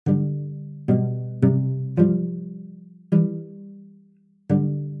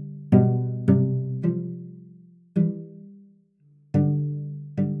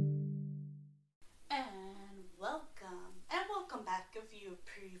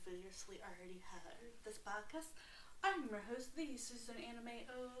previously already heard this podcast. I'm your host, the Susan Anime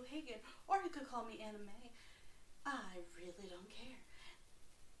O'Hagan, or you could call me Anime. I really don't care.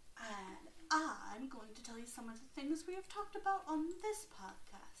 And I'm going to tell you some of the things we have talked about on this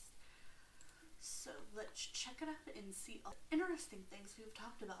podcast. So let's check it out and see all the interesting things we've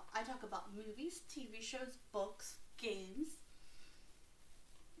talked about. I talk about movies, TV shows, books, games,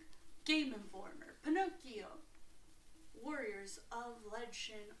 Game Informer, Pinocchio, Warriors of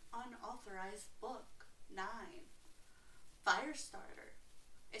Legend Unauthorized Book 9, Firestarter,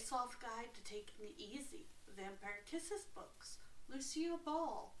 A Soft Guide to Taking It Easy, Vampire Kisses books, Lucia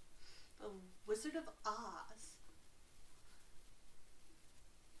Ball, The Wizard of Oz,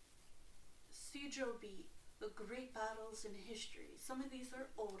 Siege Beat, The Great Battles in History. Some of these are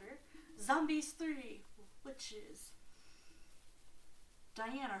older. Zombies 3, Witches,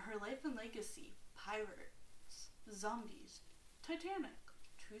 Diana, Her Life and Legacy, Pirates, Zombies, Titanic,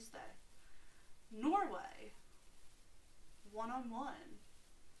 Tuesday, Norway, One-on-One,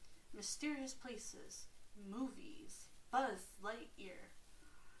 Mysterious Places, Movies, Buzz Lightyear,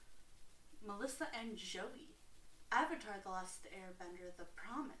 Melissa and Joey, Avatar: The Last Airbender, The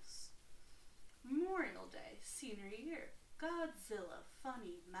Promise, Memorial Day, Senior Year, Godzilla,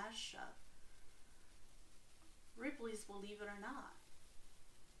 Funny Mashup, Ripley's Believe It or Not,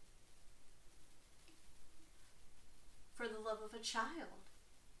 For the Love of a Child,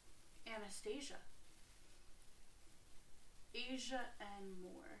 Anastasia, Asia and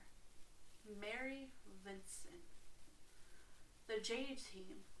More, Mary Vincent, The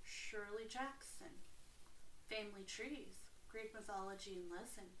J-Team, Shirley Jackson, Family Trees, Greek Mythology and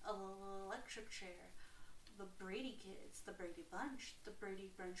Lesson, Electric Chair, The Brady Kids, The Brady Bunch, The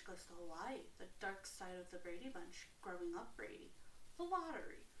Brady Bunch Goes to Hawaii, The Dark Side of the Brady Bunch, Growing Up Brady, The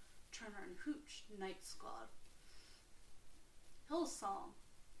Lottery, Turner and Hooch, Night Squad, Hillsong,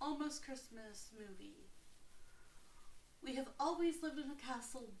 Almost Christmas Movie, We Have Always Lived in a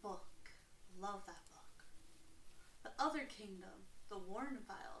Castle book, love that book, The Other Kingdom, The Warren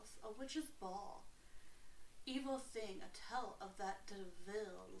Files, A Witch's Ball, Evil Thing, A Tale of That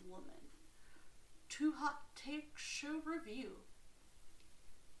DeVille Woman, Too Hot Take Show Review,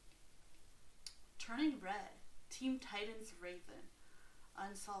 Turning Red, Teen Titans Raven,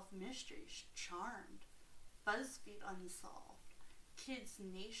 Unsolved Mysteries, Charmed, BuzzFeed Unsolved, Kids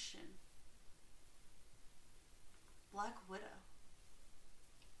Nation, Black Widow,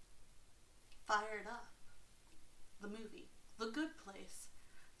 Fired Up, the movie, The Good Place,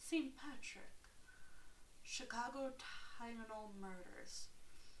 St. Patrick, Chicago Tylenol Murders,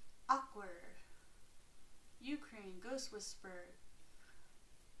 Awkward, Ukraine Ghost Whisperer,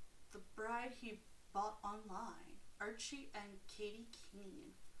 The Bride He Bought Online, Archie and Katie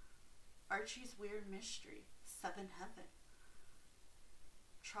Keene, Archie's Weird Mystery, Seven Heaven,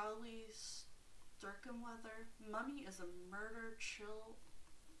 Charlie Sturkenweather, Mummy is a Murder Chill,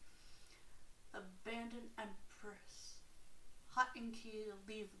 Abandoned Empress, Hot and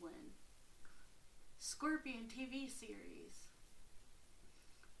Cleveland, Scorpion TV series,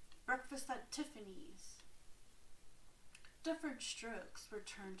 Breakfast at Tiffany's, Different Strokes,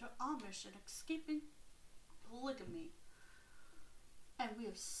 Return to Amish and Escaping Polygamy, and we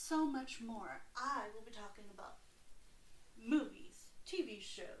have so much more. I will be talking about movies, TV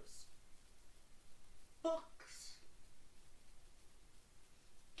shows, books,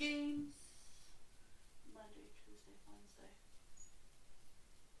 games, Monday, Tuesday, Wednesday,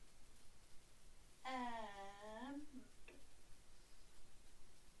 and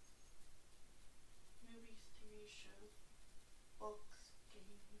movies, TV shows, books,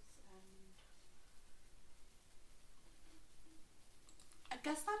 games, and I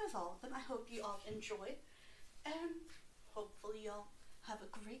guess that is all of them. I hope you all enjoy, and hopefully y'all have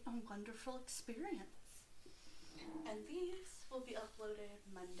a great and wonderful experience. And these will be uploaded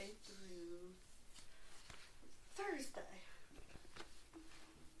Monday through Thursday.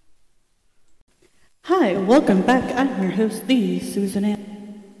 Hi, welcome back. I'm your host, the Susan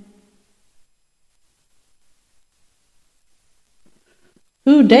Ann.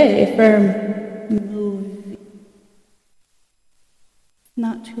 Who day for movie?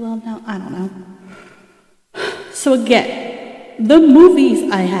 Not too loud now? I don't know. So again, the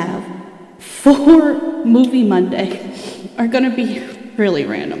movies I have for Movie Monday are gonna be really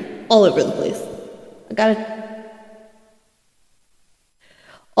random, all over the place.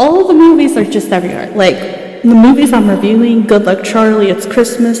 All the movies are just everywhere. Like, the movies I'm reviewing, Good Luck Charlie, It's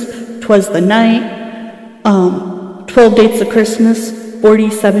Christmas, 'Twas the Night, 12 Dates of Christmas,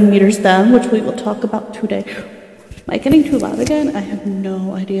 47 Meters Down, which we will talk about today. Am I getting too loud again? I have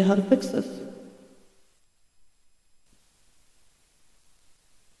no idea how to fix this.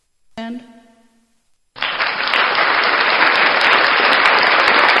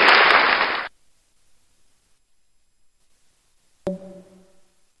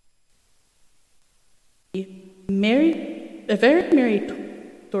 a very merry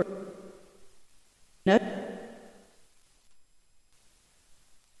story.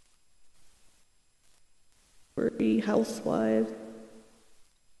 Housewives.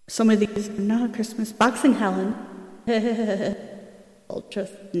 Some of these are not Christmas. Boxing Helen. Ultra.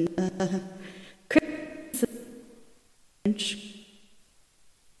 Christmas.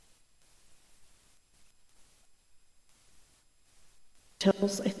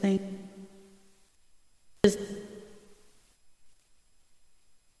 Tells, I think.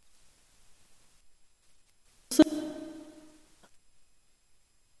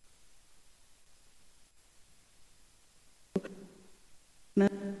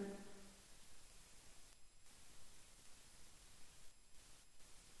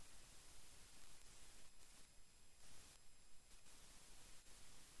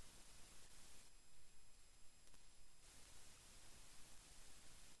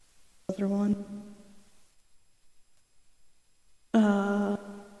 Other one.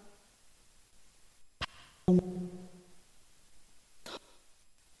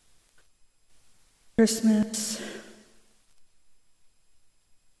 Christmas.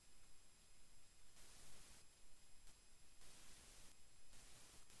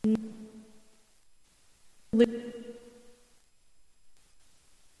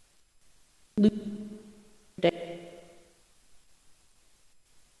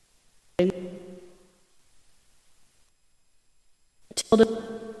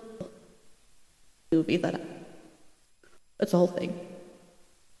 Movie that it's a whole thing.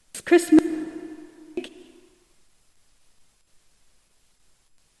 It's Christmas.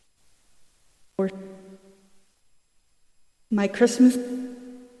 My Christmas.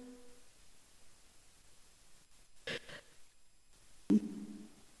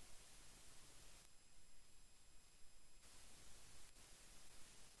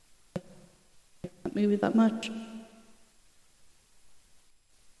 Maybe that much.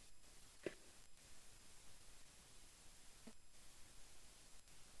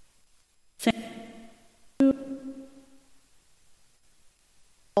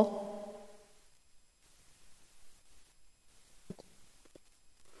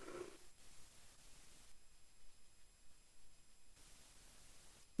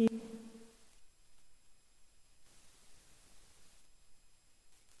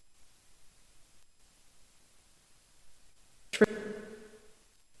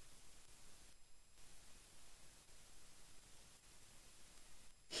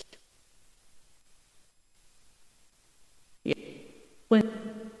 When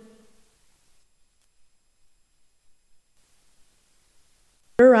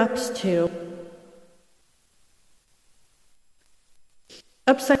ups to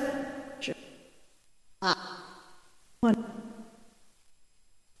upside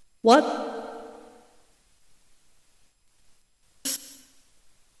what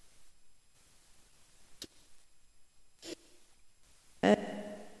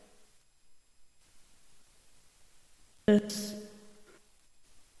this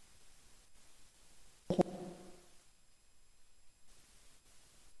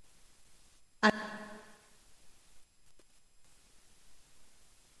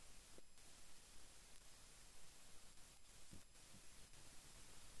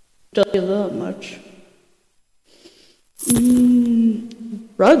tell you that much.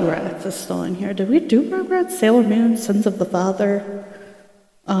 Rugrats is still in here. Did we do Rugrats? Sailor Moon, Sons of the Father.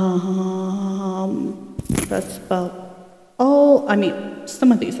 That's about all. I mean,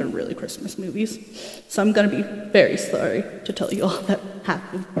 some of these are really Christmas movies, so I'm gonna be very sorry to tell you all that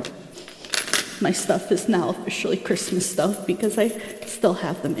happened. My stuff is now officially Christmas stuff because I still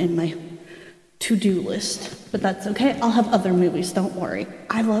have them in my to-do list, but that's okay. I'll have other movies, don't worry.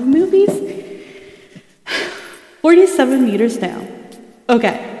 I love movies. 47 meters down.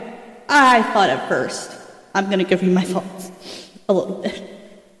 Okay, I thought at first, I'm gonna give you my thoughts a little bit.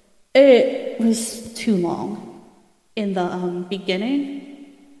 It was too long in the beginning.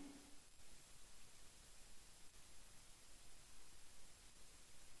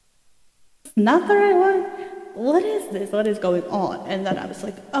 Not the right one. What is this? What is going on? And then I was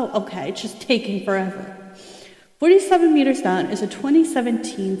like, oh, okay, it's just taking forever. 47 Meters Down is a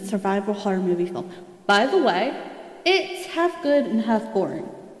 2017 survival horror movie film. By the way, it's half good and half boring.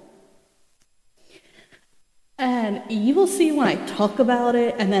 And you will see when I talk about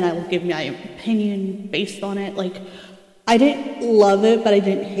it, and then I will give my opinion based on it. Like, I didn't love it, but I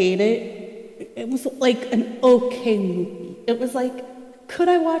didn't hate it. It was like an okay movie. It was like, could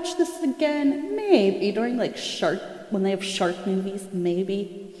I watch this again? Maybe. During like when they have shark movies,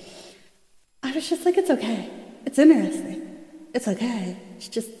 maybe. I was just like, it's okay. It's interesting. It's okay. It's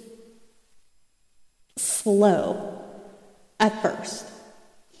just slow at first.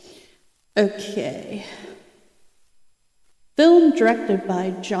 Okay. Film directed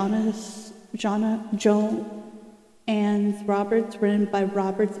by Joanne Roberts, written by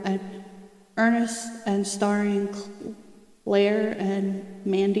Roberts and Ernest, and starring Claire and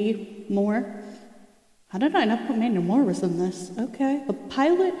Mandy Moore. How did I not put Mandy Moore was in this? Okay.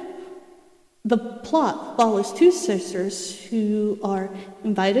 The plot follows two sisters who are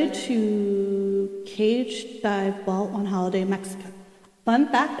invited to cage dive while on holiday in Mexico. Fun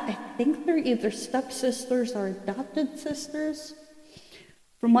fact, I think they're either stepsisters or adopted sisters,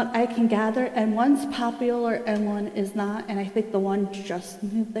 from what I can gather, and one's popular and one is not, and I think the one just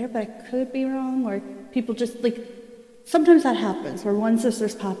moved there, but I could be wrong, or people just, sometimes that happens, where one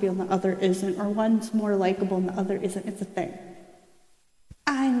sister's popular and the other isn't, or one's more likable and the other isn't. It's a thing.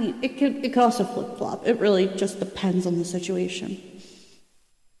 I mean, it could also flip-flop. It really just depends on the situation.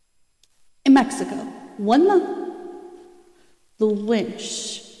 In Mexico, when the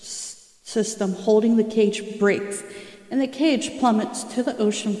winch system holding the cage breaks, and the cage plummets to the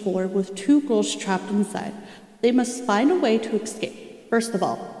ocean floor with two girls trapped inside, they must find a way to escape. First of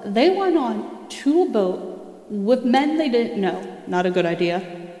all, they went on to a boat with men they didn't know. Not a good idea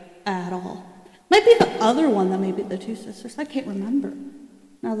at all. Might be the other one that may be the two sisters. I can't remember.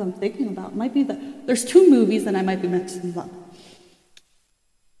 Now that I'm thinking about it, might be there's two movies and I might be mixing them up.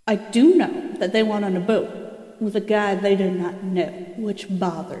 I do know that they went on a boat with a guy they did not know, which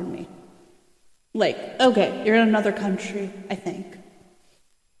bothered me. Okay, you're in another country, I think.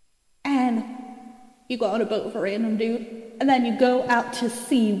 And you go on a boat with a random dude, and then you go out to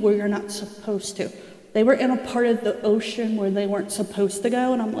sea where you're not supposed to. They were in a part of the ocean where they weren't supposed to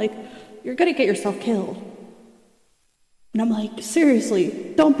go, and I'm like, you're gonna get yourself killed. And I'm like,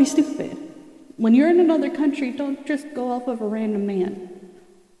 seriously, don't be stupid. When you're in another country, don't just go off of a random man.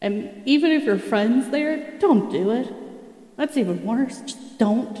 And even if your friend's there, don't do it. That's even worse. Just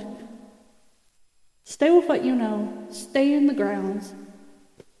don't. Stay with what you know. Stay in the grounds.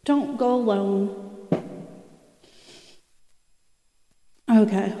 Don't go alone.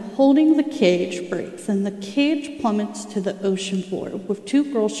 Okay, holding the cage breaks, and the cage plummets to the ocean floor with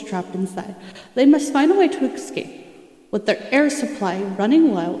two girls trapped inside. They must find a way to escape, with their air supply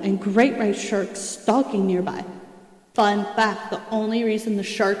running low and great white sharks stalking nearby. Fun fact, the only reason the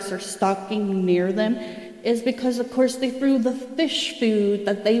sharks are stalking near them is because, of course, they threw the fish food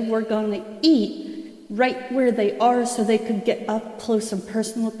that they were going to eat right where they are so they could get up close and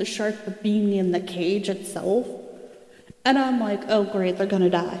personal with the shark, the being in the cage itself. And I'm like, oh great, they're gonna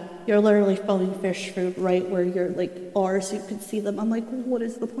die. You're literally throwing fish food right where you're are so you can see them. I'm like, what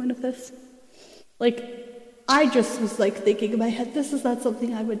is the point of this? I just was thinking in my head, this is not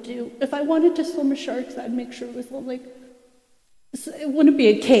something I would do. If I wanted to swim with sharks, I'd make sure it was it wouldn't be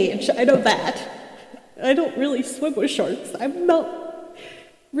a cage. I know that. I don't really swim with sharks. I'm not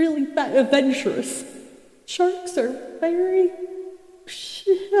really that adventurous. Sharks are very,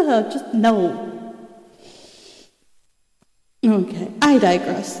 just no. Okay, I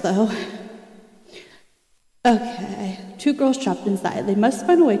digress though. Okay, two girls trapped inside. They must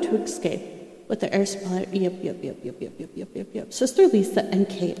find a way to escape. With the air supply, yep. Sister Lisa and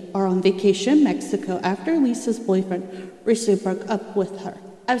Kate are on vacation in Mexico after Lisa's boyfriend recently broke up with her.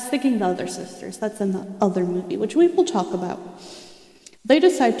 I was thinking the other sisters. That's in the other movie, which we will talk about. They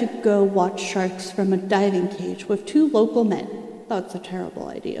decide to go watch sharks from a diving cage with two local men. That's a terrible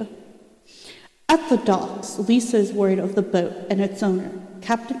idea. At the docks, Lisa is worried of the boat and its owner,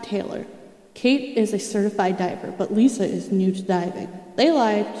 Captain Taylor. Kate is a certified diver, but Lisa is new to diving. They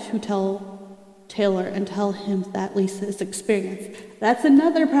lie to tell Taylor and tell him that Lisa is experienced. That's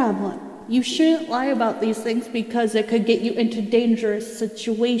another problem. You shouldn't lie about these things because it could get you into dangerous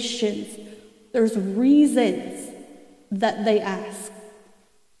situations. There's reasons that they ask.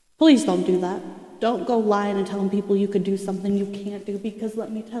 Please don't do that. Don't go lying and telling people you could do something you can't do, because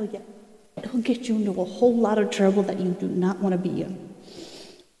let me tell you, it'll get you into a whole lot of trouble that you do not want to be in.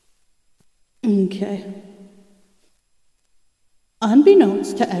 Okay.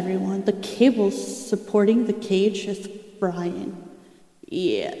 Unbeknownst to everyone, the cable supporting the cage is frying.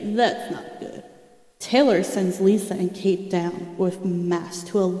 Yeah, that's not good. Taylor sends Lisa and Kate down with masks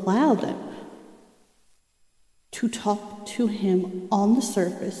to allow them to talk to him on the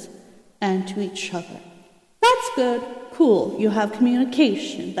surface and to each other. That's good. Cool. You have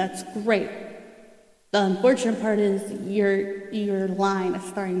communication. That's great. The unfortunate part is your line is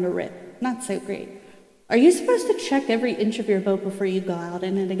starting to rip. Not so great. Are you supposed to check every inch of your boat before you go out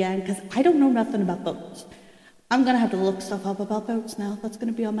in it again? Because I don't know nothing about boats. I'm going to have to look stuff up about boats now. That's going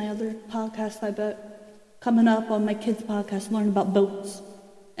to be on my other podcast, I bet. Coming up on my kids' podcast, learn about boats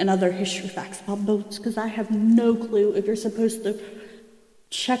and other history facts about boats, because I have no clue if you're supposed to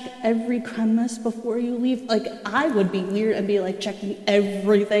check every crevice before you leave. Like, I would be weird and be like checking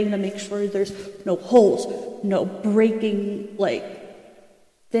everything to make sure there's no holes, no breaking like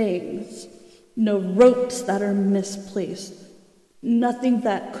things, no ropes that are misplaced, nothing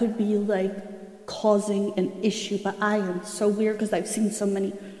that could be like causing an issue. But I am so weird because I've seen so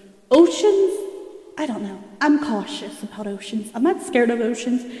many oceans. I don't know. I'm cautious about oceans. I'm not scared of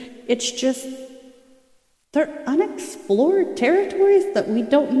oceans. It's just they're unexplored territories that we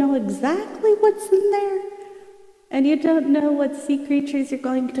don't know exactly what's in there. And you don't know what sea creatures you're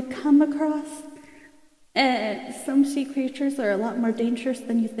going to come across. And some sea creatures are a lot more dangerous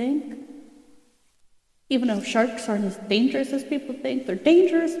than you think. Even though sharks aren't as dangerous as people think, they're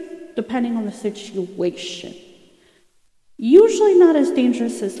dangerous depending on the situation. Usually not as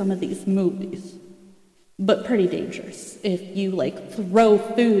dangerous as some of these movies, but pretty dangerous. If you like throw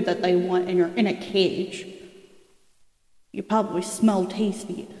food that they want and you're in a cage, you probably smell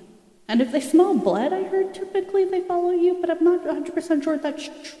tasty. And if they smell blood, I heard typically they follow you, but I'm not 100% sure if that's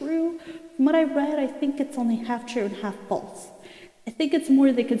true. From what I read, I think it's only half true and half false. I think it's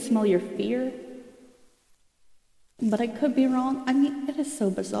more they could smell your fear. But I could be wrong. I mean, it is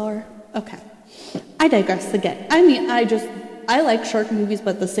so bizarre. Okay. I digress again. I mean, I like shark movies,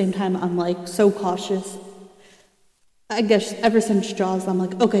 but at the same time, I'm like so cautious. I guess ever since Jaws, I'm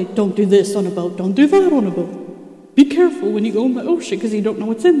like, okay, don't do this on a boat. Don't do that on a boat. Be careful when you go in the ocean because you don't know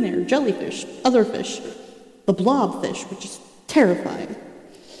what's in there. Jellyfish, other fish, the blobfish, which is terrifying.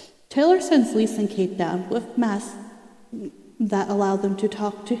 Taylor sends Lisa and Kate down with masks that allow them to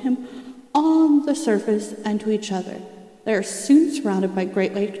talk to him on the surface and to each other. They are soon surrounded by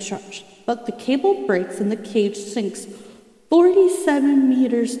Great Lake sharks, but the cable breaks and the cage sinks 47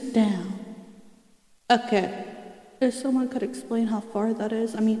 meters down. Okay, if someone could explain how far that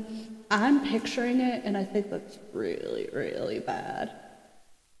is. I mean, I'm picturing it, and I think that's really, really bad.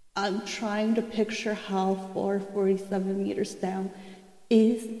 I'm trying to picture how far 47 meters down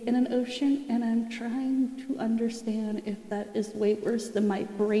is in an ocean, and I'm trying to understand if that is way worse than my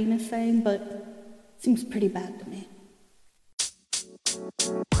brain is saying, but it seems pretty bad to me.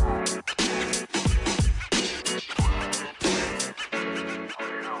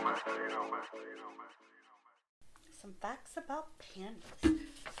 Some facts about pandas.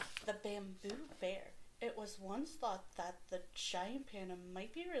 The bamboo bear. It was once thought that the giant panda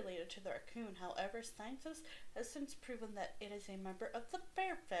might be related to the raccoon. However, scientists have since proven that it is a member of the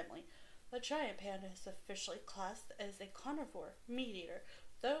bear family. The giant panda is officially classed as a carnivore meat eater,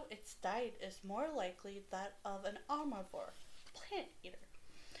 though its diet is more likely that of an omnivore plant eater.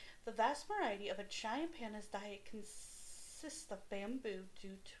 The vast variety of a giant panda's diet consists of bamboo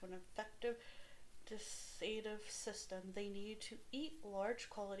due to an effective digestive system. They need to eat large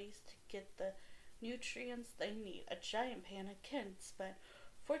quantities to get the nutrients they need. A giant panda can spend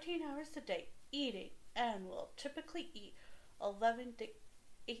 14 hours a day eating and will typically eat 11 to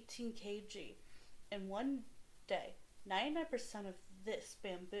 18 kg in one day. 99% of this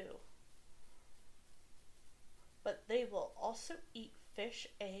bamboo. But they will also eat fish,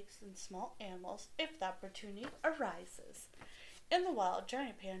 eggs, and small animals if the opportunity arises. In the wild,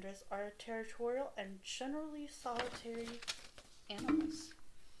 giant pandas are territorial and generally solitary animals.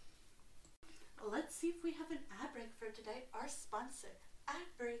 Let's see if we have an ad break for today. Our sponsor. Ad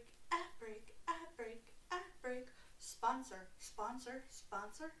break, ad break, ad break, ad break. Sponsor, sponsor,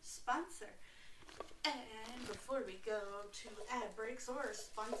 sponsor, sponsor. And before we go to ad breaks or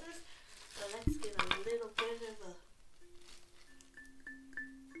sponsors, let's get a little bit of a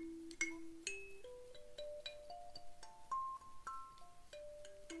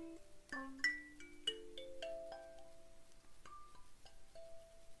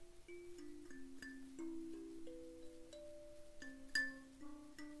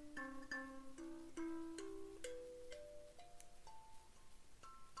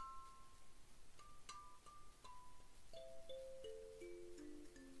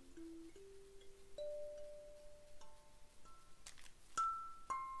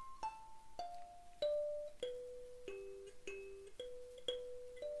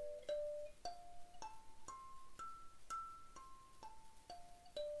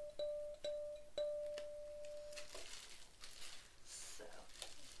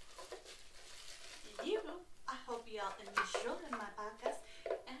y'all enjoy my podcast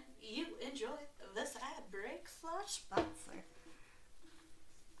and you enjoy this ad break / sponsor.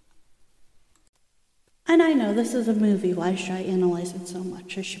 And I know this is a movie. Why should I analyze it so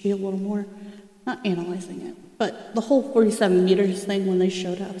much? I should be a little more not analyzing it. But the whole 47 meters thing, when they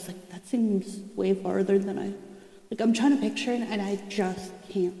showed it, I was like, that seems way farther than I Like, I'm trying to picture it, and I just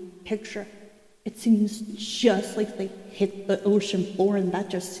can't picture it. It seems just like they hit the ocean floor, and that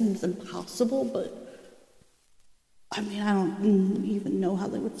just seems impossible, but I mean, I don't even know how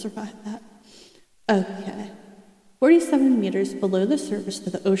they would survive that. Okay. 47 meters below the surface to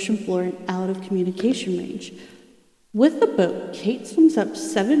the ocean floor and out of communication range. With the boat, Kate swims up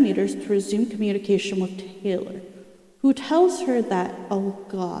 7 meters to resume communication with Taylor, who tells her that, oh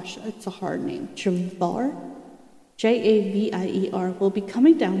gosh, it's a hard name, Javier, Javier, will be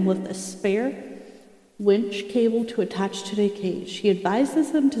coming down with a spare winch cable to attach to the cage. He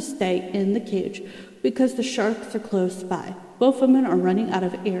advises them to stay in the cage because the sharks are close by. Both women are running out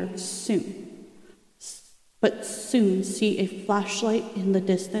of air soon, but soon see a flashlight in the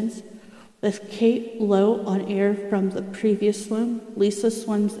distance. With Kate low on air from the previous swim, Lisa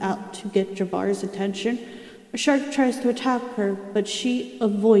swims out to get Javier's attention. A shark tries to attack her, but she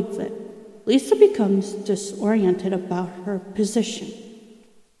avoids it. Lisa becomes disoriented about her position.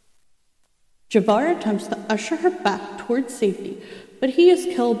 Javier attempts to usher her back towards safety, but he is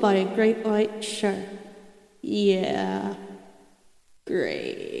killed by a great white shark. Yeah,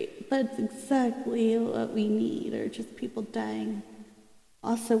 great. That's exactly what we need, or just people dying.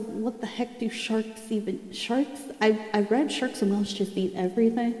 Also, what the heck do sharks even... Sharks? I read sharks and whales just eat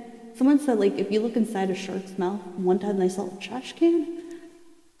everything. Someone said, like, if you look inside a shark's mouth, one time they saw a trash can.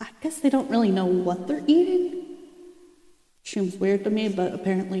 I guess they don't really know what they're eating. Seems weird to me, but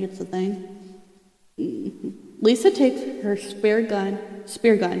apparently it's a thing. Lisa takes her spear gun,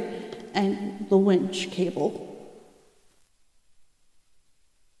 and the winch cable.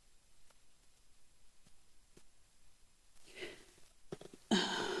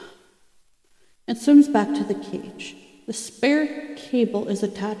 And swims back to the cage. The spare cable is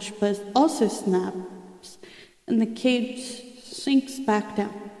attached, but also snaps, and the cage sinks back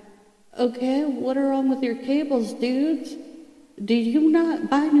down. Okay, what are wrong with your cables, dudes? Did you not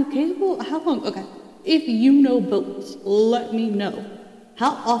buy new cable? How long? Okay, if you know boats, let me know.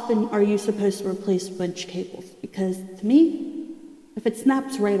 How often are you supposed to replace winch cables? Because to me, if it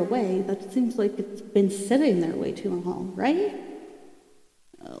snaps right away, that seems like it's been sitting there way too long, right?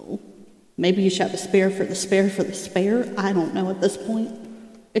 Oh, maybe you should have a spare for the spare for the spare. I don't know at this point.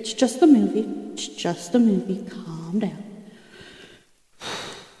 It's just a movie. It's just a movie. Calm down.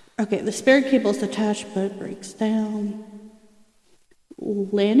 Okay, the spare cable is attached, but it breaks down,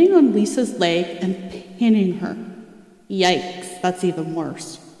 landing on Lisa's leg and pinning her. Yikes, that's even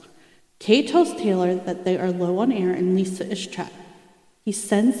worse. Kate tells Taylor that they are low on air and Lisa is trapped. He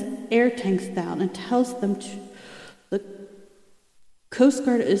sends air tanks down and tells them the Coast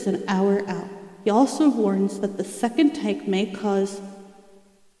Guard is an hour out. He also warns that the second tank may cause...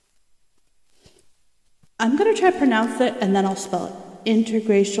 I'm going to try to pronounce it and then I'll spell it.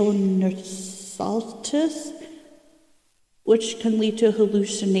 Interglacial nursitis, which can lead to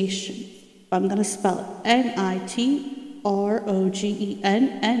hallucinations. I'm going to spell it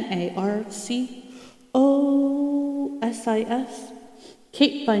NITROGENNARCOSIS.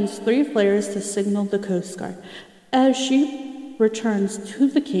 Kate finds 3 flares to signal the Coast Guard. As she returns to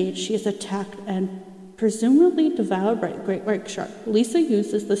the cage, she is attacked and presumably devoured by a great white shark. Lisa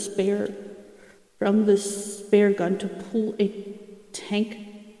uses the spare gun to pull a tank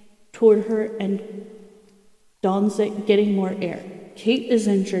toward her and dons it, getting more air. Kate is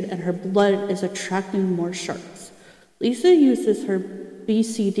injured and her blood is attracting more sharks. Lisa uses her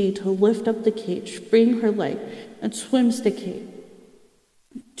BCD to lift up the cage, freeing her leg, and swims to Kate.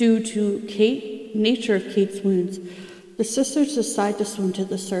 Due to nature of Kate's wounds, the sisters decide to swim to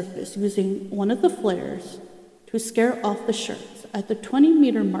the surface, using one of the flares to scare off the sharks. At the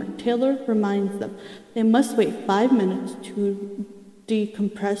 20-meter mark, Taylor reminds them they must wait 5 minutes to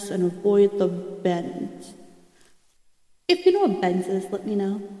decompress and avoid the bends. If you know what bends is, let me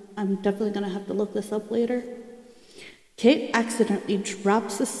know. I'm definitely going to have to look this up later. Kate accidentally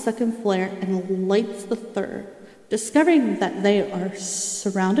drops the second flare and lights the third, discovering that they are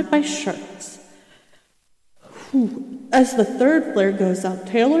surrounded by sharks. As the third flare goes out,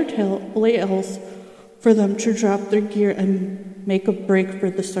 Taylor yells for them to drop their gear and make a break for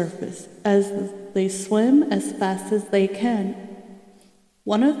the surface. As they swim as fast as they can,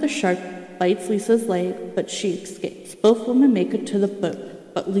 one of the sharks bites Lisa's leg, but she escapes. Both women make it to the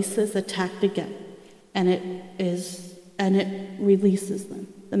boat, but Lisa is attacked again, and it releases them.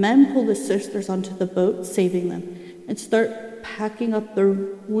 The men pull the sisters onto the boat, saving them, and start packing up their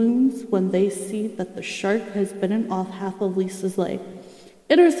wounds when they see that the shark has bitten off half of Lisa's leg.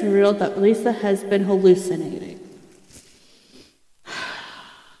 It is revealed that Lisa has been hallucinating.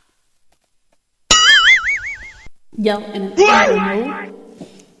 Yell in an angry mode.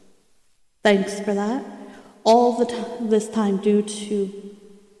 Thanks for that. all the this time due to,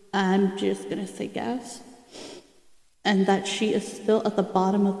 I'm just gonna say gas, and that she is still at the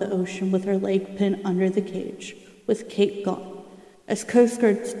bottom of the ocean with her leg pinned under the cage, with Kate gone. As Coast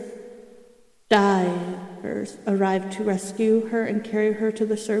Guard divers arrive to rescue her and carry her to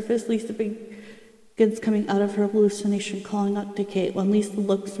the surface, Lisa begins coming out of her hallucination, calling out to Kate. When Lisa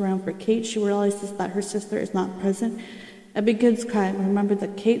looks around for Kate, she realizes that her sister is not present and begins crying. Remember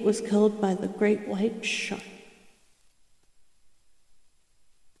that Kate was killed by the great white shark.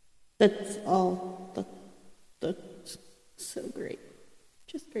 That's all. That's so great.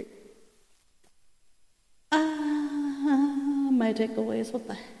 Just great. My takeaways, what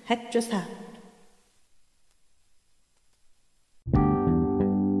the heck just happened?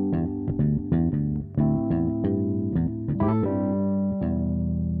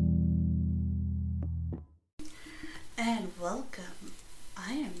 And welcome.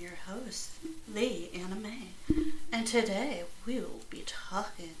 I am your host, Lee Anime, and today we will be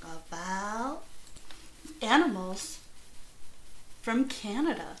talking about animals from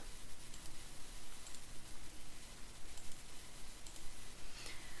Canada.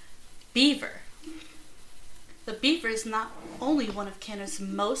 Beaver. The beaver is not only one of Canada's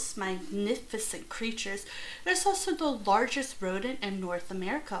most magnificent creatures, it is also the largest rodent in North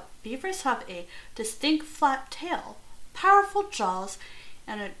America. Beavers have a distinct flat tail, powerful jaws,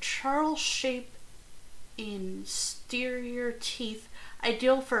 and a trowel-shaped exterior teeth,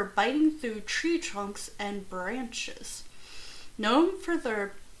 ideal for biting through tree trunks and branches. Known for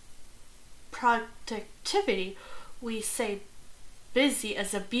their productivity, we say busy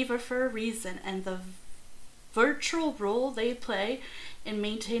as a beaver for a reason, and the virtual role they play in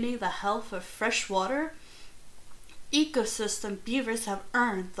maintaining the health of freshwater ecosystem. Beavers have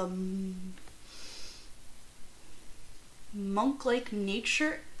earned the monk-like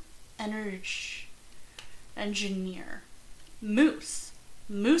nature engineer. Moose.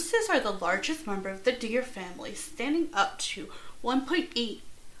 Mooses are the largest member of the deer family, standing up to 1.8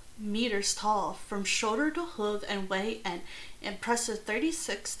 meters tall from shoulder to hoof and weigh an impressive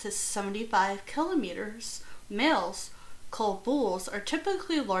 36 to 75 kilometers. Males, called bulls, are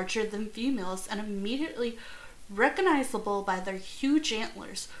typically larger than females and immediately recognizable by their huge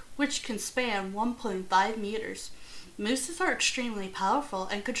antlers, which can span 1.5 meters. Mooses are extremely powerful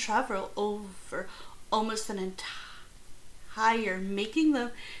and could travel over almost an entire, making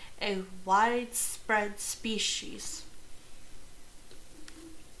them a widespread species.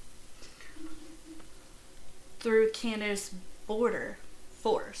 Through Canada's border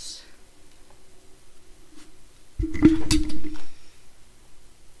forest.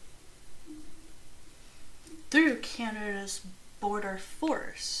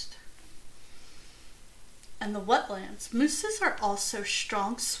 And the wetlands, mooses are also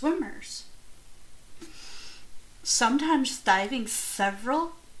strong swimmers, sometimes diving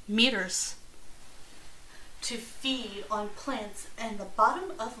several meters to feed on plants in the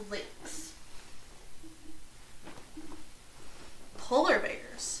bottom of lakes. Polar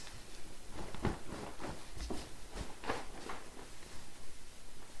bears.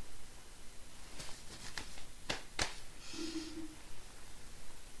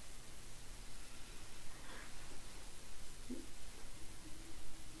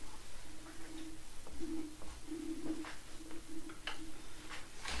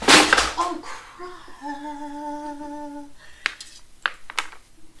 Oh, crap.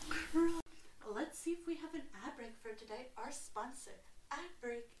 Let's see if we have an ad break for today. Our sponsor. Ad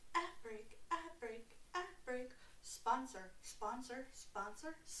break, ad break, ad break, ad break. Sponsor, sponsor,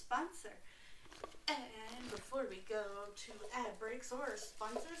 sponsor, sponsor. And before we go to ad breaks or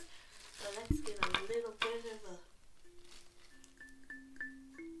sponsors, let's get a little bit of a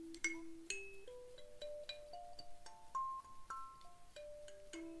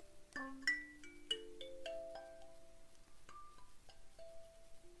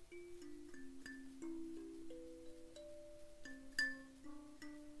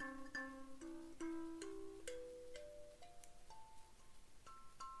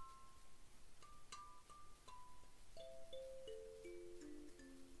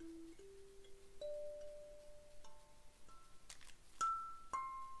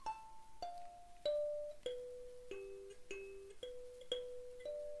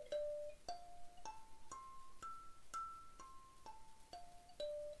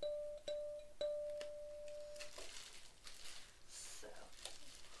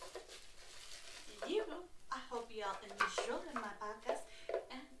I hope y'all enjoyed my podcast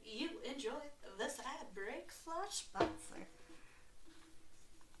and you enjoyed this ad break / sponsor.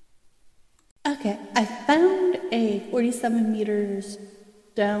 Okay, I found a 47 meters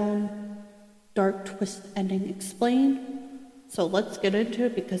down dark twist ending explained? So let's get into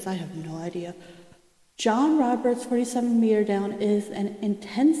it because I have no idea. John Roberts' 47 Meter Down is an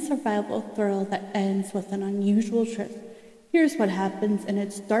intense survival thrill that ends with an unusual twist. Here's what happens in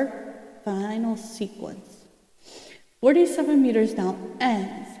its dark final sequence. 47 Meters Down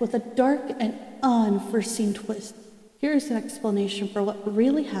ends with a dark and unforeseen twist. Here's an explanation for what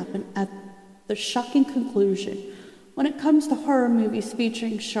really happened at the shocking conclusion. When it comes to horror movies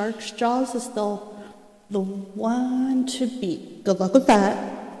featuring sharks, Jaws is still the one to beat. Good luck with that.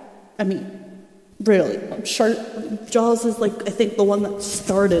 I mean, really, Jaws is like, I think, the one that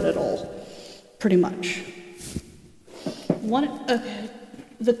started it all, pretty much.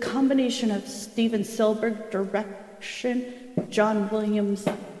 The combination of Steven Spielberg direction, John Williams'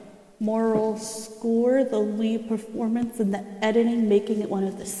 moral score, the lead performance, and the editing, making it one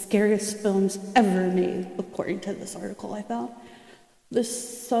of the scariest films ever made, according to this article I found. The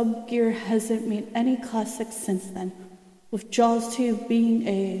subgear hasn't made any classics since then, with Jaws 2 being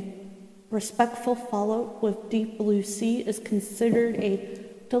a respectful follow-up with Deep Blue Sea is considered a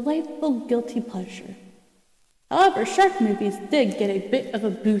delightful guilty pleasure. However, shark movies did get a bit of a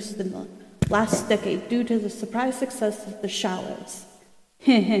boost in the last decade due to the surprise success of The Shallows.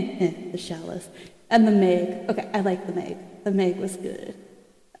 The Shallows. And The Meg. Okay, I like The Meg. The Meg was good.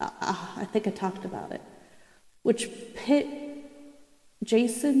 I think I talked about it. Which pit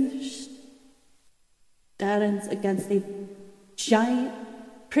Jason Statham against a giant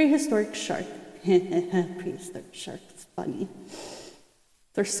prehistoric shark. Prehistoric shark is funny.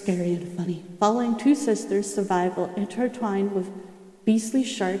 They're scary and funny. Following two sisters' survival intertwined with beastly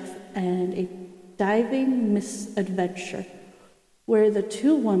sharks and a diving misadventure where the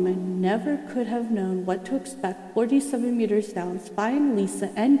two women never could have known what to expect. 47 Meters Down find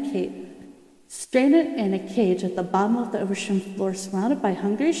Lisa and Kate stranded in a cage at the bottom of the ocean floor surrounded by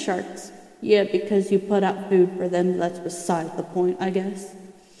hungry sharks. Yeah, because you put out food for them, that's beside the point, I guess.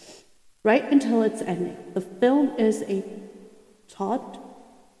 Right until its ending. The film is a taut,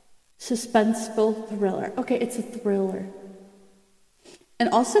 suspenseful thriller. Okay, it's a thriller. And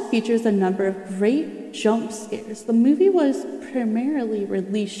also features a number of great jump scares. The movie was primarily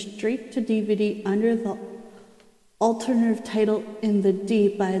released straight to DVD under the alternative title In the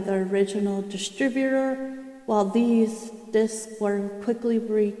Deep by the original distributor. While these discs were quickly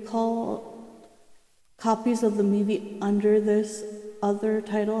recalled, copies of the movie under this other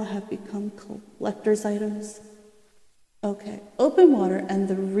title have become collector's items. Okay, Open Water and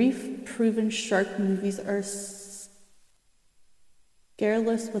the reef-proven shark movies are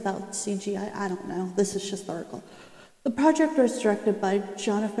scareless without CGI. I don't know. This is just the article. The project was directed by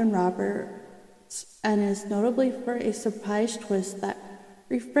Jonathan Roberts and is notably for a surprise twist that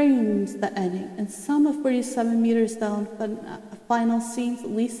reframes the ending. In some of 47 Meters Down final scenes,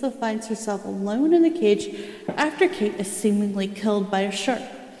 Lisa finds herself alone in the cage after Kate is seemingly killed by a shark.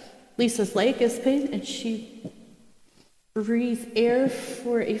 Lisa's leg is pinned and she breathes air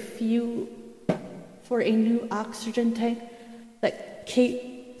for a new oxygen tank that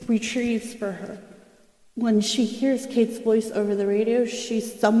Kate retrieves for her. When she hears Kate's voice over the radio, she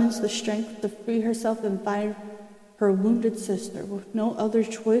summons the strength to free herself and find her wounded sister. With no other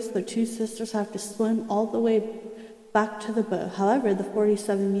choice, the two sisters have to swim all the way back to the boat. However, the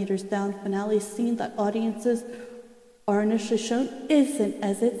 47 Meters Down finale scene that audiences are initially shown isn't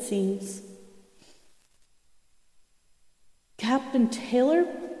as it seems. Captain Taylor,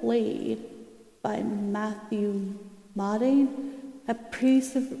 played by Matthew Modine, had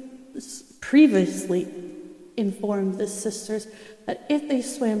previously informed the sisters that if they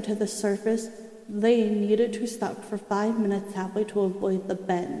swam to the surface, they needed to stop for 5 minutes halfway to avoid the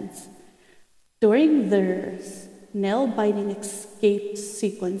bends. During their nail-biting escape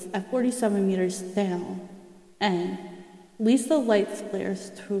sequence at 47 Meters Down, and Lisa lights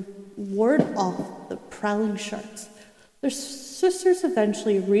flares to ward off the prowling sharks. The sisters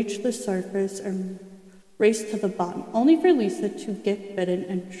eventually reach the surface and race to the bottom, only for Lisa to get bitten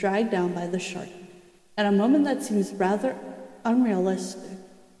and dragged down by the shark. At a moment that seems rather unrealistic.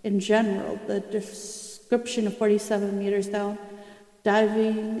 In general, the description of 47 Meters Down,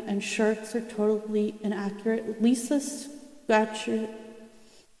 diving and sharks are totally inaccurate. Lisa scratches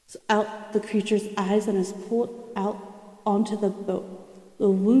out the creature's eyes and is pulled out onto the boat. The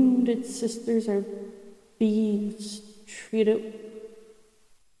wounded sisters are being treated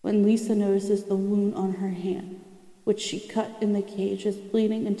when Lisa notices the wound on her hand, which she cut in the cage, is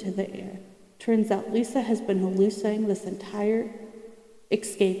bleeding into the air. Turns out Lisa has been hallucinating this entire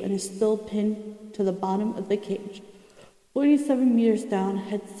escape and is still pinned to the bottom of the cage. 47 Meters Down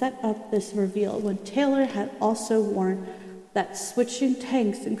had set up this reveal when Taylor had also warned that switching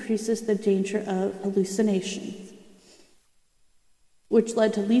tanks increases the danger of hallucinations, which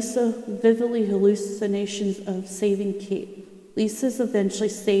led to Lisa vividly hallucinations of saving Kate. Lisa is eventually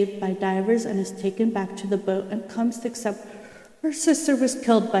saved by divers and is taken back to the boat and comes to accept her sister was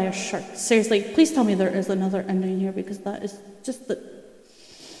killed by a shark. Seriously, please tell me there is another ending here, because that is just the...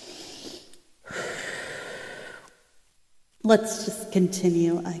 Let's just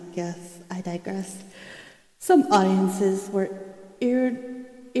continue, I guess. I digress. Some audiences were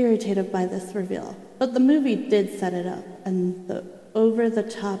irritated by this reveal, but the movie did set it up, and the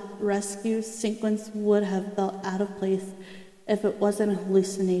over-the-top rescue sequence would have felt out of place if it wasn't a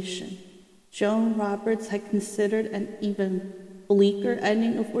hallucination. Joan Roberts had considered an even bleaker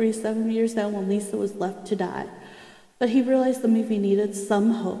ending of 47 Years Down when Lisa was left to die, but he realized the movie needed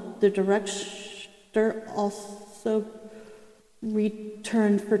some hope. The director also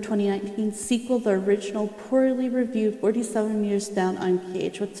returned for 2019 sequel, the original poorly reviewed 47 Years Down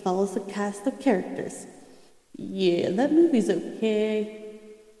Uncaged, which follows a cast of characters. Yeah, that movie's okay.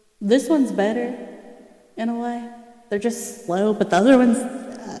 This one's better, in a way. They're just slow, but the other one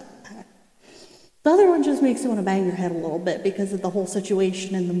just makes you want to bang your head a little bit because of the whole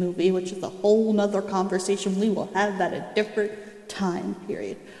situation in the movie, which is a whole nother conversation. We will have that at a different time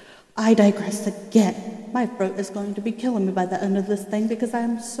period. I digress again. My throat is going to be killing me by the end of this thing because I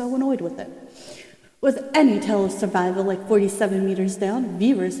am so annoyed with it. With any tale of survival like 47 Meters Down,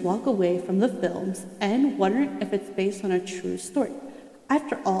 viewers walk away from the films and wondering if it's based on a true story.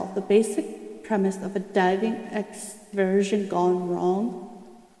 After all, the basic premise of a diving excursion gone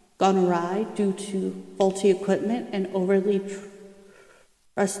awry due to faulty equipment and overly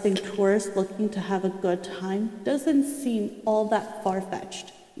trusting tourists looking to have a good time doesn't seem all that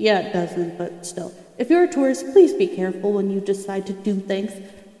far-fetched. Yeah, it doesn't, but still. If you're a tourist, please be careful when you decide to do things.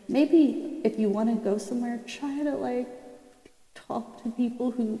 Maybe if you want to go somewhere, try to, talk to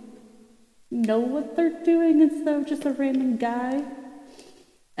people who know what they're doing instead of just a random guy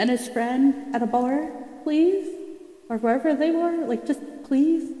and his friend at a bar, please? Or wherever they were, just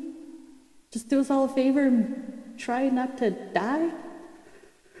please. Just do us all a favor and try not to die.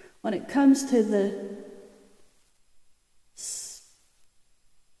 When it comes to the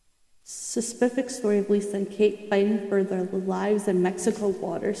specific story of Lisa and Kate fighting for their lives in Mexico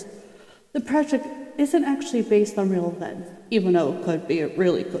waters, the project isn't actually based on real events, even though it could be, it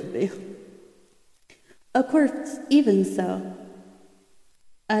really could be. Of course, even so,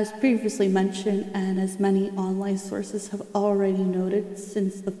 as previously mentioned, and as many online sources have already noted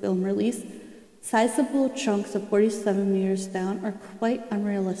since the film release, sizable chunks of 47 Meters Down are quite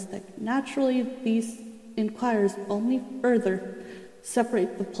unrealistic. Naturally, these inquiries only further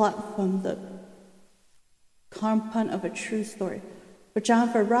separate the plot from the content of a true story. But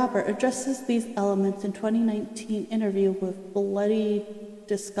Jonathan Robert addresses these elements in 2019 interview with Bloody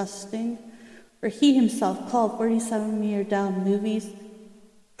Disgusting, where he himself called 47 Meters Down movies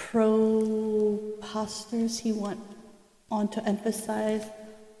proposters. He went on to emphasize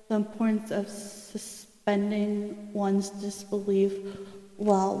the importance of suspending one's disbelief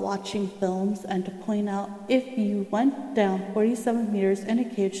while watching films, and to point out if you went down 47 meters in a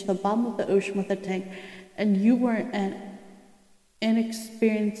cage to the bottom of the ocean with a tank and you weren't an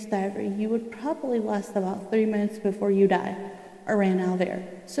inexperienced diver, you would probably last about 3 minutes before you die or ran out of air.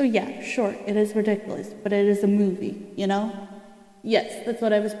 So yeah, sure, it is ridiculous, but it is a movie, you know? Yes, that's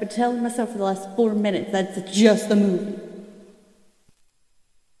what I was telling myself for the last 4 minutes. That's just a movie.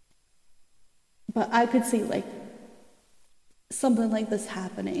 But I could see, something like this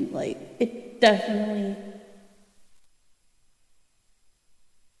happening.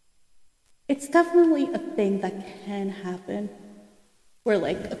 It's definitely a thing that can happen, where,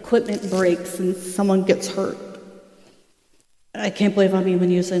 equipment breaks and someone gets hurt. I can't believe I'm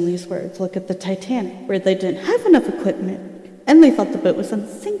even using these words. Look at the Titanic, where they didn't have enough equipment, and they thought the boat was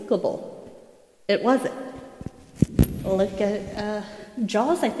unsinkable. It wasn't. Look at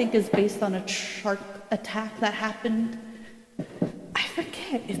Jaws, I think, is based on a shark attack that happened. I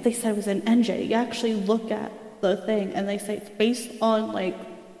forget if they said it was in NJ. You actually look at the thing, and they say it's based on,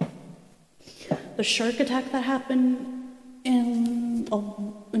 the shark attack that happened in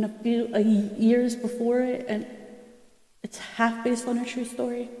a few years before it, and it's half based on a true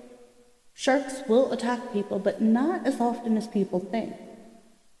story. Sharks will attack people, but not as often as people think.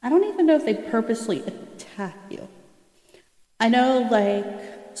 I don't even know if they purposely attack you. I know,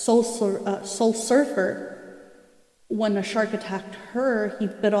 Soul Surfer, when a shark attacked her, he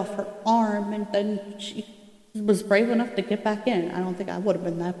bit off her arm, and then she was brave enough to get back in. I don't think I would have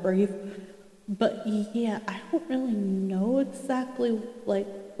been that brave. But yeah, I don't really know exactly,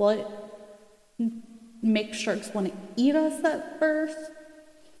 what make sharks want to eat us at first.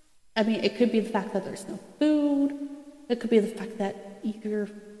 I mean, it could be the fact that there's no food. It could be the fact that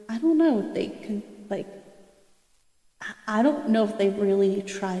I don't know if they can, like, I don't know if they really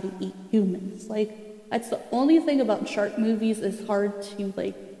try to eat humans. Like, that's the only thing about shark movies is hard to,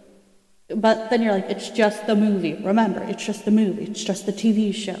 like, but then you're like, it's just the movie. Remember, it's just the movie. It's just the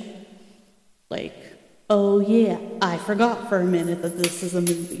TV show. Like, oh yeah, I forgot for a minute that this is a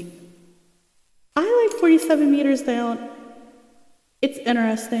movie. I like 47 meters down. It's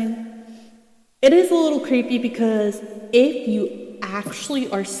interesting. It is a little creepy because if you actually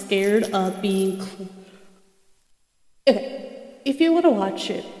are scared of being... Okay, if you want to watch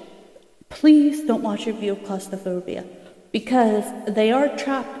it, please don't watch it via claustrophobia because they are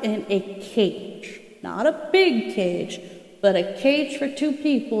trapped in a cage. Not a big cage, but a cage for two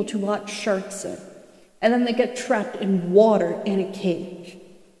people to watch sharks in. And then they get trapped in water in a cage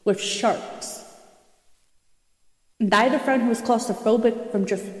with sharks. And I had a friend who was claustrophobic from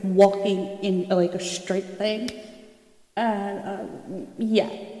just walking in like a straight thing. And yeah,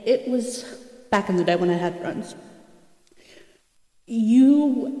 it was back in the day when I had friends.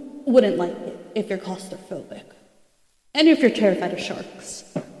 You wouldn't like it if you're claustrophobic. And if you're terrified of sharks.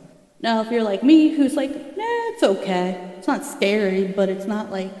 Now, if you're like me, who's like, nah, it's okay. It's not scary, but it's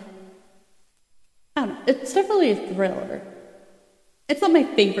not like, I don't know. It's definitely a thriller. It's not my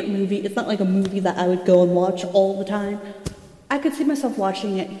favorite movie. It's not like a movie that I would go and watch all the time. I could see myself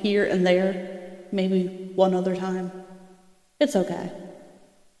watching it here and there, maybe one other time. It's okay.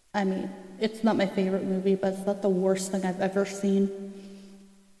 I mean, it's not my favorite movie, but it's not the worst thing I've ever seen.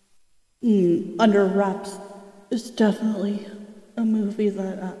 Under Wraps is definitely a movie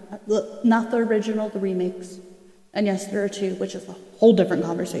that, not the original, the remakes. And yes, there are two, which is a whole different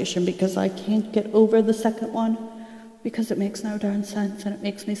conversation because I can't get over the second one because it makes no darn sense and it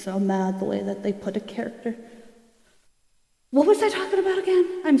makes me so mad the way that they put a character. What was I talking about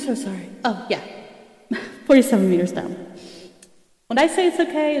again? I'm so sorry. Oh, yeah. 47 meters down. When I say it's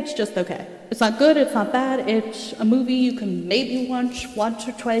okay, it's just okay. It's not good, it's not bad, it's a movie you can maybe watch once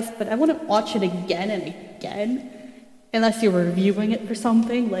or twice, but I wouldn't watch it again and again unless you're reviewing it for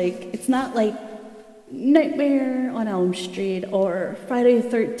something. Like, it's not like Nightmare on Elm Street or Friday the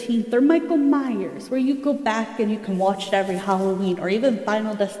 13th or Michael Myers, where you go back and you can watch it every Halloween, or even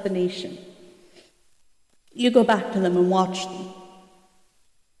Final Destination. You go back to them and watch them.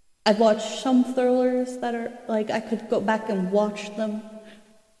 I've watched some thrillers that are, like, I could go back and watch them.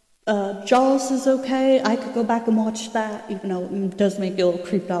 Jaws is okay. I could go back and watch that, even though it does make you a little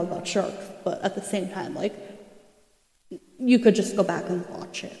creeped out about sharks, but at the same time, like, you could just go back and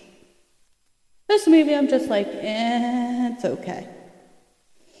watch it. This movie, I'm just like, it's okay.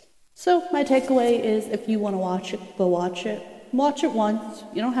 So my takeaway is if you want to watch it, go watch it. Watch it once.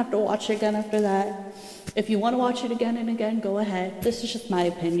 You don't have to watch it again after that. If you want to watch it again and again, go ahead. This is just my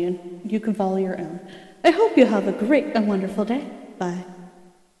opinion. You can follow your own. I hope you have a great and wonderful day. Bye.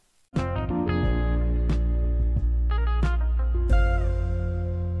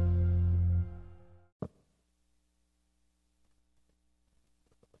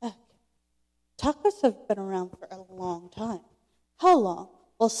 Tacos have been around for a long time. How long?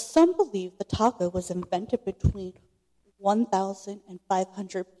 Well, some believe the taco was invented between 1000 and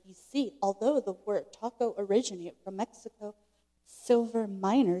 500 BC, although the word taco originated from Mexico silver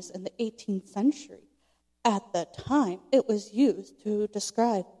miners in the 18th century. At the time, it was used to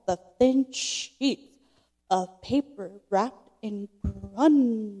describe the thin sheets of paper wrapped in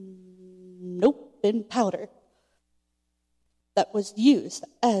in powder that was used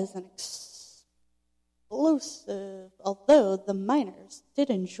as an explosive, although the miners did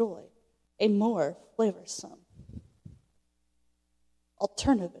enjoy a more flavorsome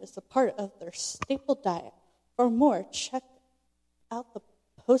alternative as a part of their staple diet. For more, check out the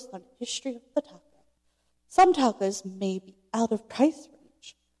post on history of the taco. Some tacos may be out of price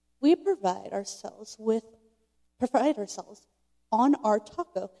range. We pride ourselves on our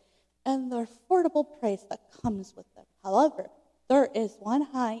taco and the affordable price that comes with them. However, there is one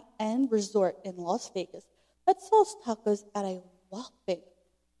high-end resort in Las Vegas that sells tacos at a whopping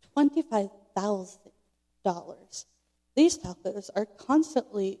 $25,000. These tacos are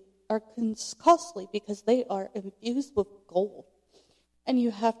costly because they are infused with gold, and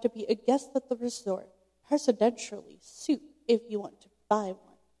you have to be a guest at the resort, presidentially suit if you want to buy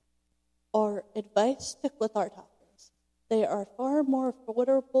one. Our advice: stick with our tacos. They are far more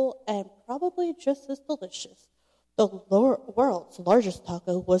affordable and probably just as delicious. The world's largest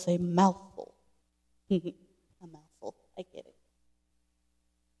taco was a mouthful. A mouthful, I get it.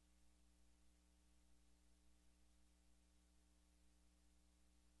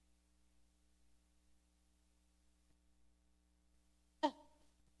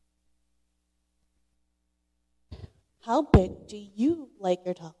 How big do you like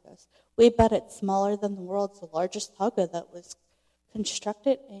your tacos? We bet it's smaller than the world's largest taco that was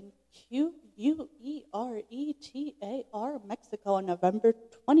constructed in Querétaro, Mexico on November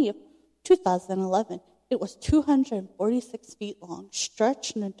 20th, 2011. It was 246 feet long,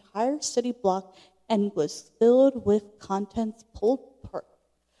 stretched an entire city block, and was filled with contents pulled pork.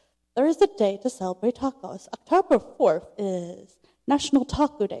 There is a day to celebrate tacos. October 4th is National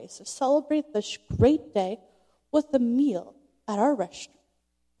Taco Day, so celebrate this great day with a meal at our restaurant.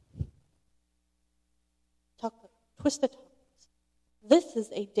 Twisted Tacos. This is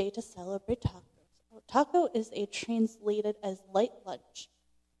a day to celebrate tacos. Taco is translated as light lunch.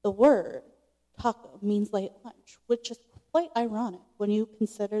 The word taco means light lunch, which is quite ironic when you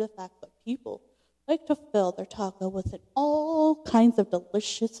consider the fact that people like to fill their taco with all kinds of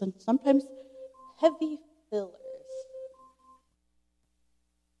delicious and sometimes heavy fillers.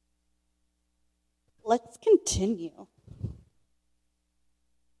 Let's continue.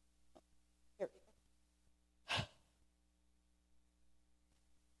 Here we go.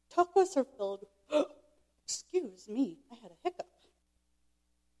 Tacos are filled. Excuse me, I had a hiccup.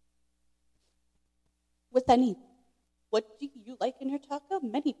 With anything. What do you like in your taco?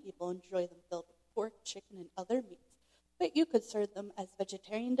 Many people enjoy them filled with pork, chicken, and other meats, but you could serve them as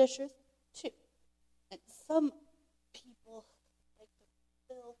vegetarian dishes too. And some people like to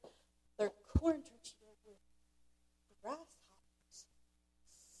fill their corn tortilla with grasshoppers.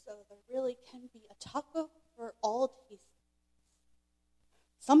 So there really can be a taco for all tastes.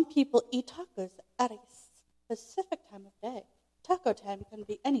 Some people eat tacos at a specific time of day. Taco time can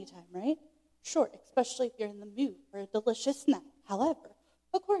be any time, right? Sure, especially if you're in the mood for a delicious snack. However,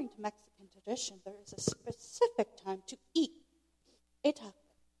 according to Mexican tradition, there is a specific time to eat a taco.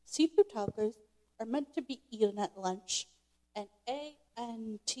 Seafood tacos are meant to be eaten at lunch, and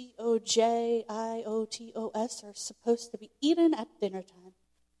antiojios are supposed to be eaten at dinner time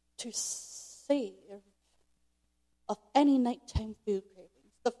to save of any nighttime food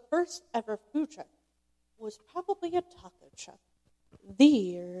cravings. The first ever food truck was probably a taco truck.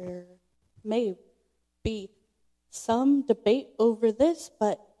 There may be some debate over this,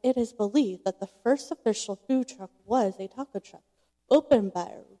 but it is believed that the first official food truck was a taco truck opened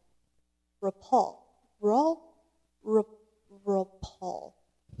by Rapal,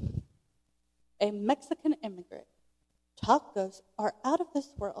 a Mexican immigrant. Tacos are out of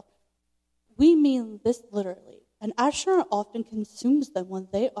this world. We mean this literally. An astronaut often consumes them when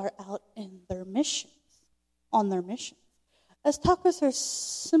they are out in their missions, on their missions, as tacos are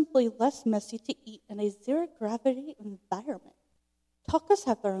simply less messy to eat in a zero-gravity environment. Tacos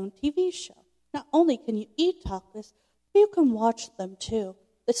have their own TV show. Not only can you eat tacos, but you can watch them too.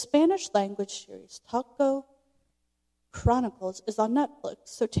 The Spanish-language series Taco Chronicles is on Netflix,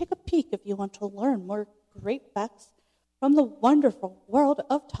 so take a peek if you want to learn more great facts from the wonderful world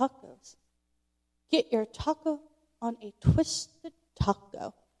of tacos. Get your taco on a Twisted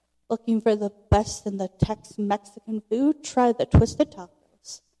Taco. Looking for the best in the Tex-Mexican food? Try the Twisted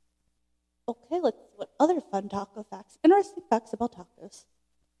Tacos. Okay, let's see what other fun taco facts, interesting facts about tacos,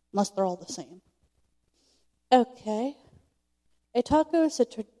 unless they're all the same. Okay, a taco is a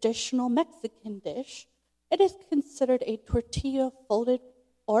traditional Mexican dish. It is considered a tortilla folded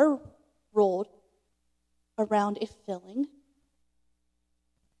or rolled around a filling.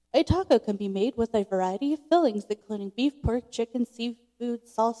 A taco can be made with a variety of fillings, including beef, pork, chicken, seafood,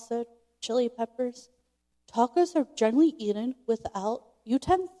 salsa, chili peppers. Tacos are generally eaten without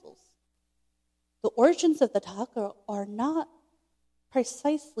utensils. The origins of the taco are not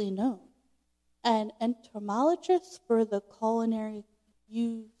precisely known, and entomologists for the culinary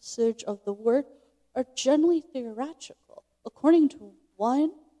usage of the word are generally theoretical. According to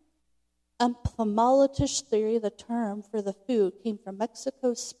one entomologist theory, the term for the food came from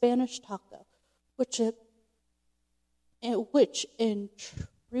Mexico's Spanish taco, which in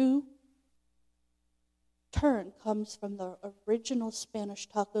true turn comes from the original Spanish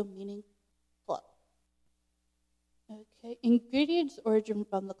taco, meaning club. Okay, ingredients origin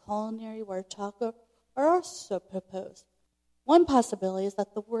from the culinary word taco are also proposed. One possibility is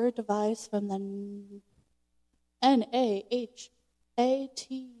that the word derives from the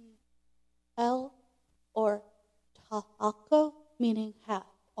Nahatl or taco, meaning half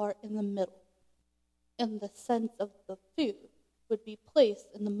or in the middle, in the sense of the food would be placed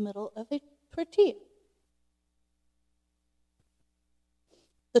in the middle of a tortilla.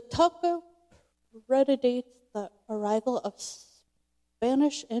 The taco predates the arrival of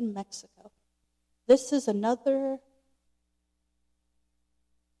Spanish in Mexico. This is another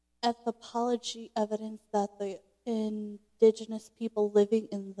anthropology evidence that the indigenous people living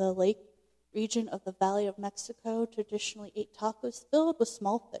in the Lake region of the Valley of Mexico traditionally ate tacos filled with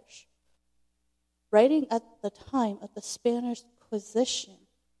small fish. Writing at the time of the Spanish Inquisition,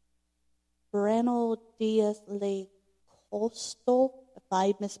 Brano Diaz Le Costo, if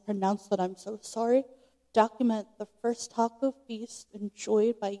I mispronounced that, I'm so sorry, document the first taco feast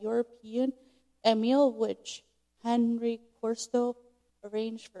enjoyed by European, a meal which Henry Corsto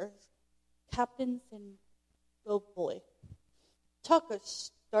arranged for his captains in Loboy.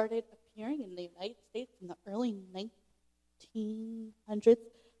 Tacos started appearing in the United States in the early 1900s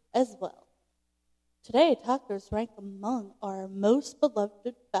as well. Today, tacos rank among our most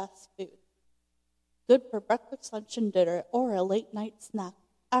beloved fast food, good for breakfast, lunch, and dinner, or a late-night snack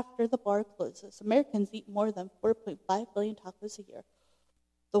after the bar closes. Americans eat more than 4.5 billion tacos a year.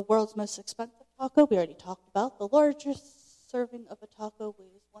 The world's most expensive taco, we already talked about. The largest serving of a taco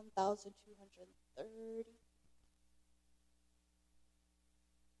weighs 1,230.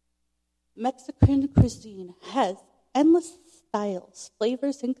 Mexican cuisine has endless styles,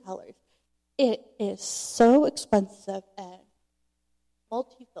 flavors, and colors. It is so expensive and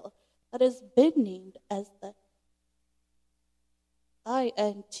multiple that has been named as the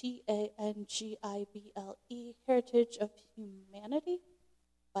INTANGIBLE Heritage of Humanity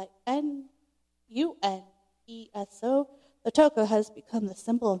by UNESCO. The taco has become the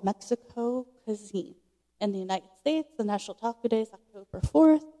symbol of Mexico cuisine. In the United States, the National Taco Day is October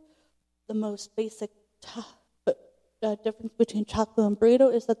 4th. The most basic difference between taco and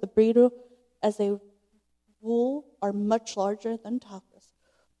burrito is that the burrito, as a rule, are much larger than tacos.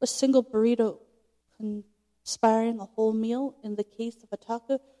 A single burrito inspiring a whole meal. In the case of a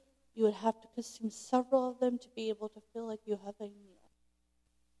taco, you would have to consume several of them to be able to feel like you have a meal.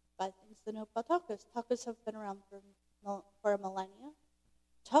 5 things to know about tacos. Tacos have been around for a millennia.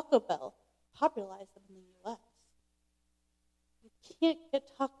 Taco Bell popularized them in the U.S. You can't get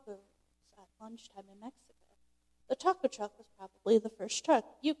tacos at lunchtime in Mexico. The taco truck was probably the first truck.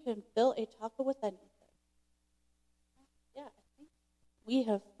 You can fill a taco with anything. Yeah, I think we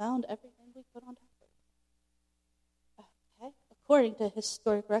have found everything we put on tacos. Okay, according to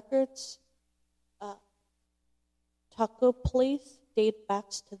historic records, taco place date back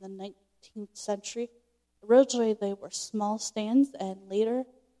to the 19th century. Originally, they were small stands and later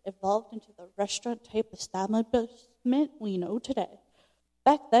evolved into the restaurant-type establishment we know today.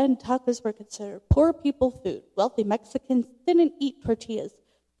 Back then, tacos were considered poor people food. Wealthy Mexicans didn't eat tortillas.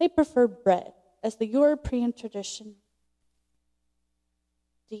 They preferred bread, as the European tradition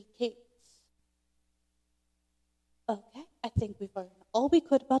dictates. Okay, I think we've learned all we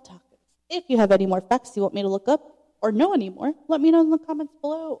could about tacos. If you have any more facts you want me to look up or know any more, let me know in the comments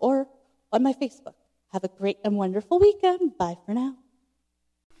below or on my Facebook. Have a great and wonderful weekend. Bye for now.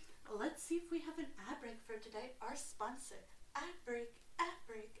 Let's see if we have an ad break for today. Our sponsor. Ad break, ad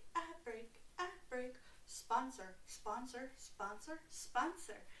break, ad break, ad break. Sponsor, sponsor, sponsor,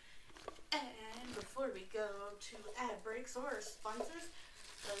 sponsor. And before we go to ad breaks or sponsors,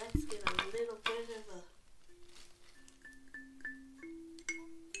 let's get a little bit of a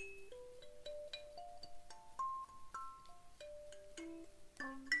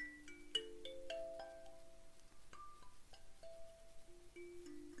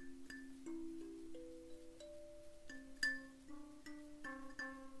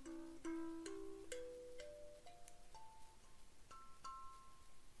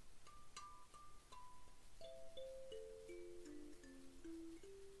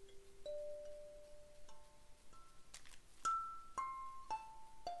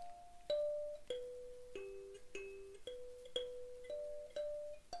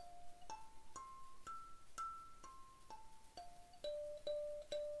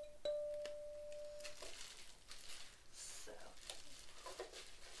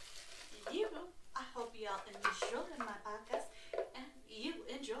I hope y'all enjoy my podcast and you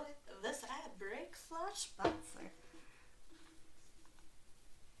enjoy this ad break / sponsor.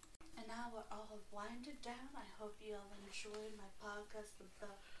 And now we're all winded down. I hope you all enjoyed my podcast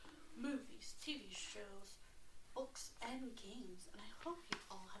about movies, TV shows, books, and games. And I hope you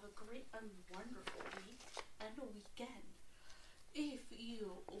all have a great and wonderful week and a weekend. If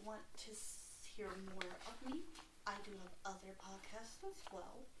you want to hear more of me, I do have other podcasts as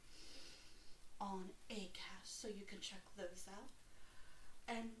well on Acast, so you can check those out.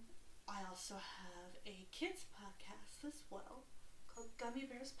 And I also have a kids podcast as well called Gummy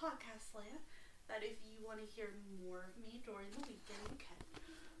Bears Podcast Land, that if you want to hear more of me during the weekend, you can.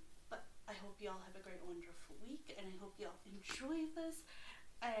 But I hope you all have a great, wonderful week, and I hope you all enjoy this.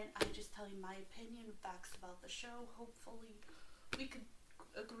 And I just tell you my opinion, facts about the show. Hopefully we could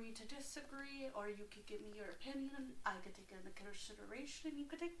agree to disagree, or you could give me your opinion. I could take it into consideration, you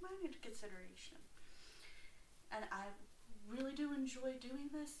could take mine into consideration. And I really do enjoy doing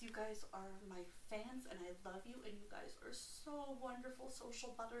this. You guys are my fans, and I love you, and you guys are so wonderful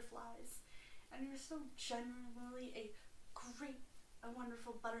social butterflies. And you're so genuinely a great and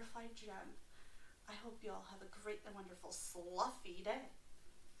wonderful butterfly gem. I hope you all have a great and wonderful fluffy day.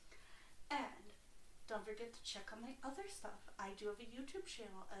 And don't forget to check out my other stuff. I do have a YouTube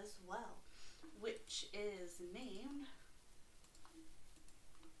channel as well, which is named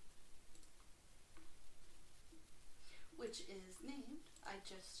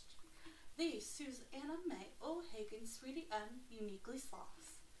the Susanna May O'Hagan Sweetie M Uniquely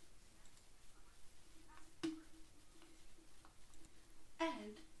Sauce.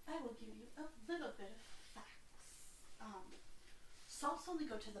 And I will give you a little bit of facts. Sauce only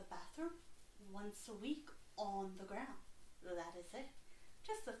go to the bathroom once a week on the ground. That is it.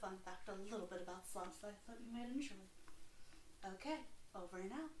 Just a fun fact, a little bit about sauce I thought you might enjoy. Okay, over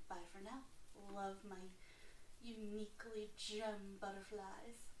and out. Bye for now. Love my uniquely gem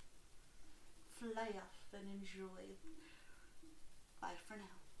butterflies. Fly off and enjoy. Bye for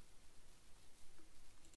now.